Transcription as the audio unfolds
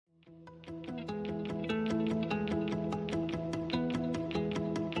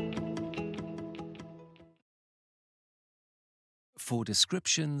For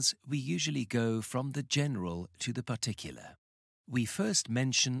descriptions, we usually go from the general to the particular. We first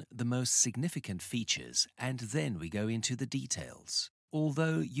mention the most significant features and then we go into the details,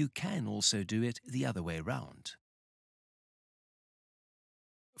 although you can also do it the other way round.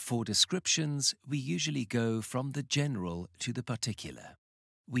 For descriptions, we usually go from the general to the particular.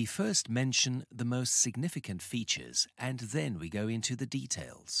 We first mention the most significant features and then we go into the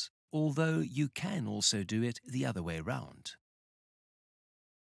details, although you can also do it the other way round.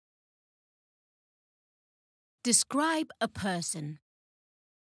 Describe a person.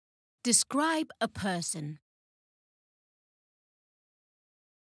 Describe a person.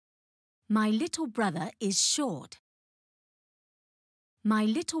 My little brother is short. My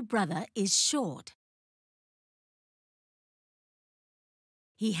little brother is short.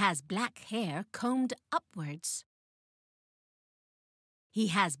 He has black hair combed upwards. He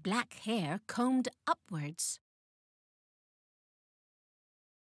has black hair combed upwards.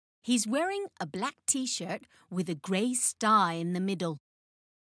 He's wearing a black t-shirt with a grey star in the middle.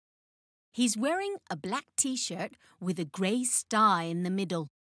 He's wearing a black t-shirt with a grey star in the middle.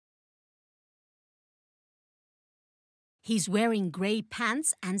 He's wearing grey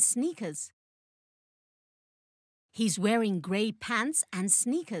pants and sneakers. He's wearing grey pants and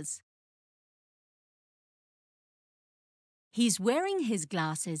sneakers. He's wearing his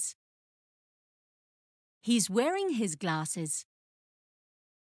glasses. He's wearing his glasses.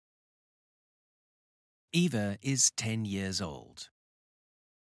 Eva is 10 years old.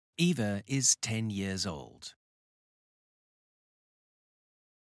 Eva is 10 years old.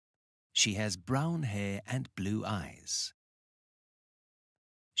 She has brown hair and blue eyes.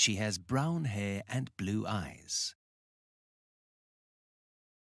 She has brown hair and blue eyes.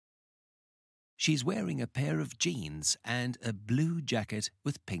 She's wearing a pair of jeans and a blue jacket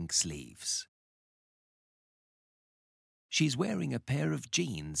with pink sleeves. She's wearing a pair of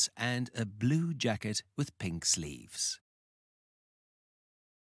jeans and a blue jacket with pink sleeves.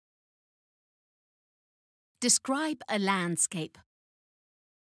 Describe a landscape.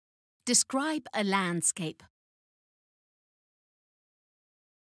 Describe a landscape.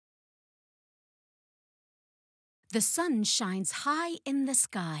 The sun shines high in the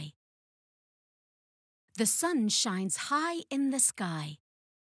sky. The sun shines high in the sky.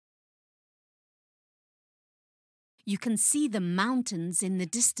 You can see the mountains in the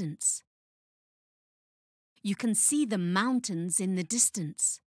distance. You can see the mountains in the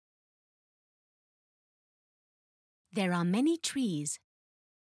distance. There are many trees.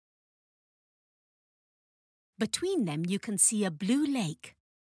 Between them you can see a blue lake.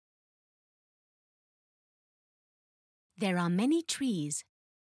 There are many trees.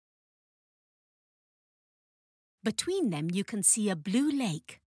 Between them you can see a blue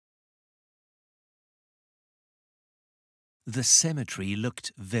lake. The cemetery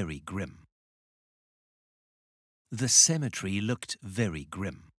looked very grim. The cemetery looked very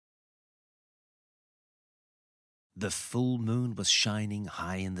grim. The full moon was shining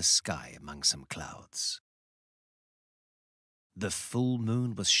high in the sky among some clouds. The full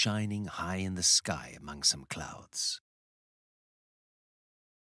moon was shining high in the sky among some clouds.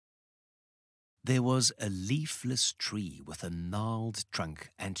 There was a leafless tree with a gnarled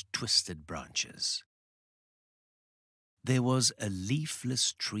trunk and twisted branches. There was a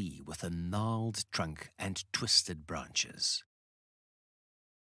leafless tree with a gnarled trunk and twisted branches.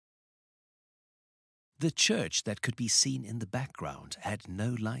 The church that could be seen in the background had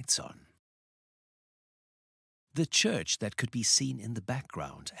no lights on. The church that could be seen in the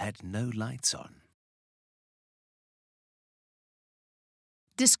background had no lights on.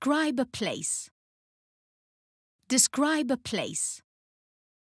 Describe a place. Describe a place.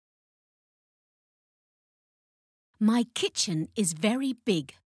 My kitchen is very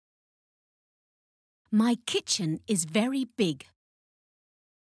big. My kitchen is very big.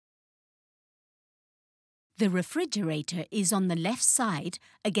 The refrigerator is on the left side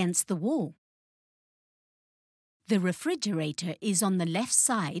against the wall. The refrigerator is on the left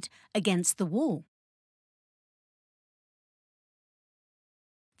side against the wall.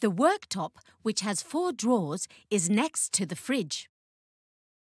 The worktop, which has 4 drawers, is next to the fridge.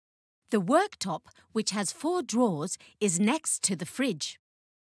 The worktop, which has 4 drawers, is next to the fridge.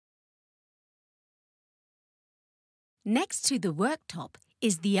 Next to the worktop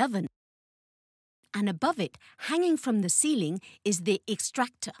is the oven, and above it, hanging from the ceiling, is the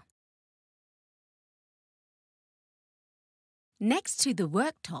extractor. Next to the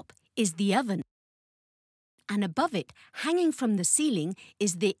worktop is the oven, and above it, hanging from the ceiling,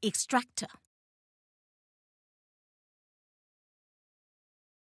 is the extractor.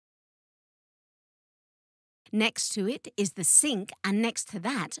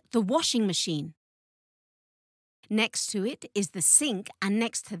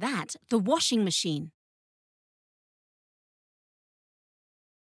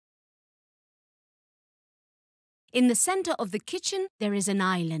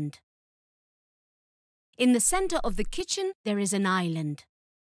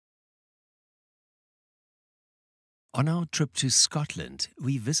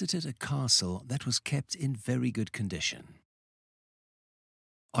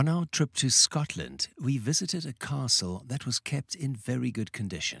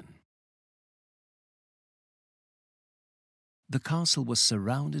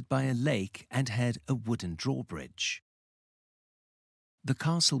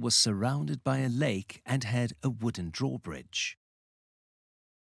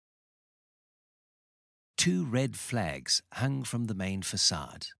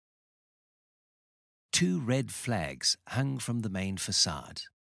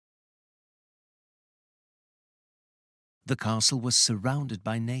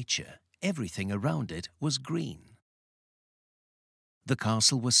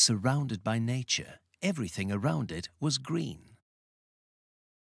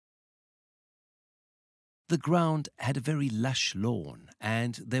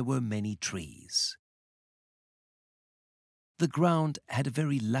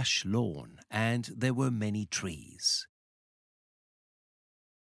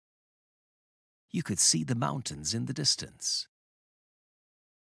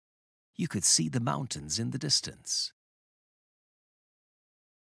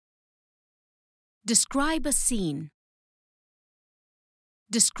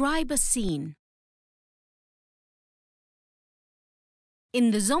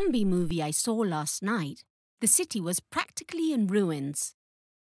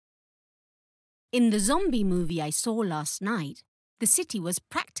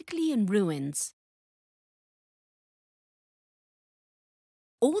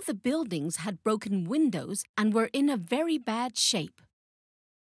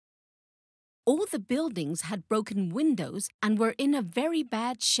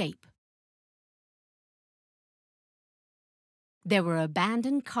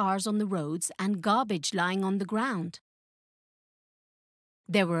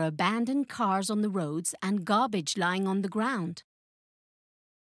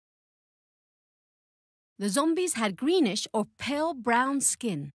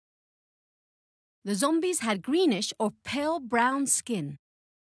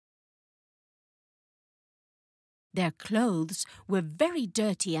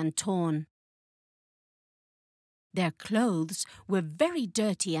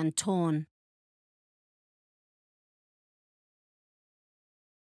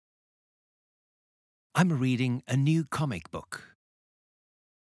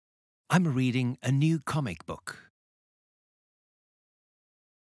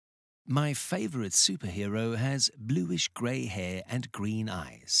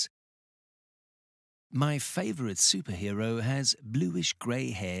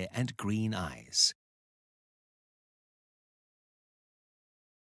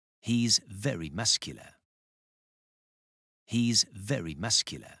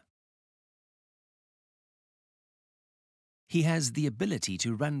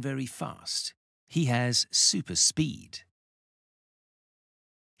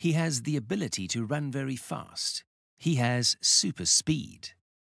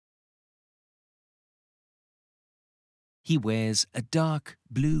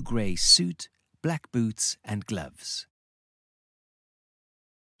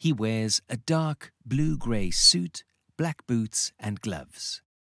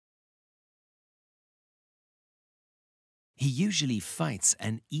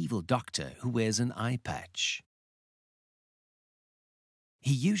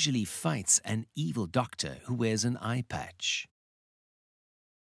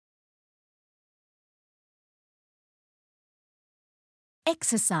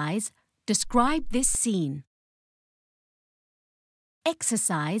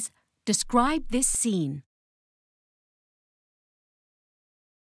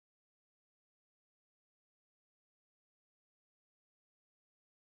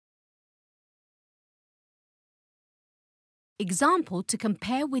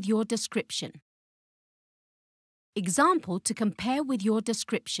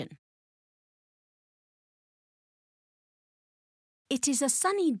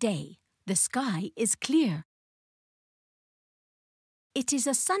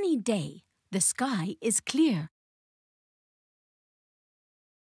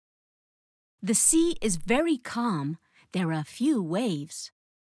 The sea is very calm. There are few waves.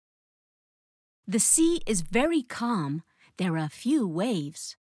 The sea is very calm. There are few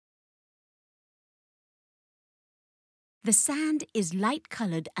waves. The sand is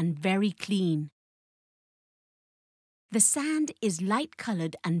light-coloured and very clean. The sand is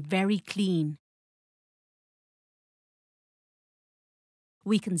light-coloured and very clean.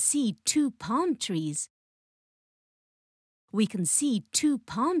 We can see 2 palm trees. We can see 2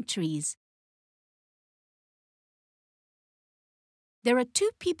 palm trees. There are 2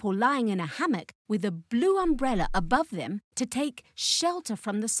 people lying in a hammock with a blue umbrella above them to take shelter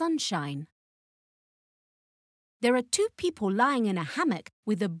from the sunshine. There are 2 people lying in a hammock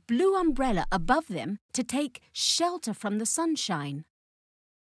with a blue umbrella above them to take shelter from the sunshine.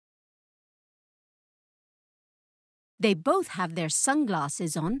 They both have their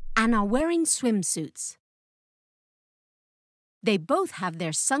sunglasses on and are wearing swimsuits. They both have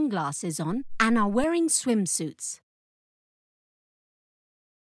their sunglasses on and are wearing swimsuits.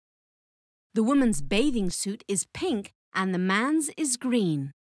 The woman's bathing suit is pink and the man's is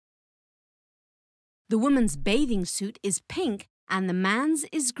green. The woman's bathing suit is pink and the man's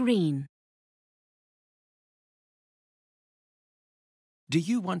is green. Do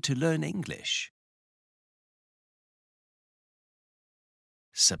you want to learn English?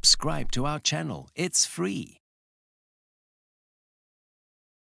 Subscribe to our channel. It's free.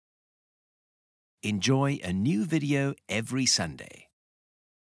 Enjoy a new video every Sunday.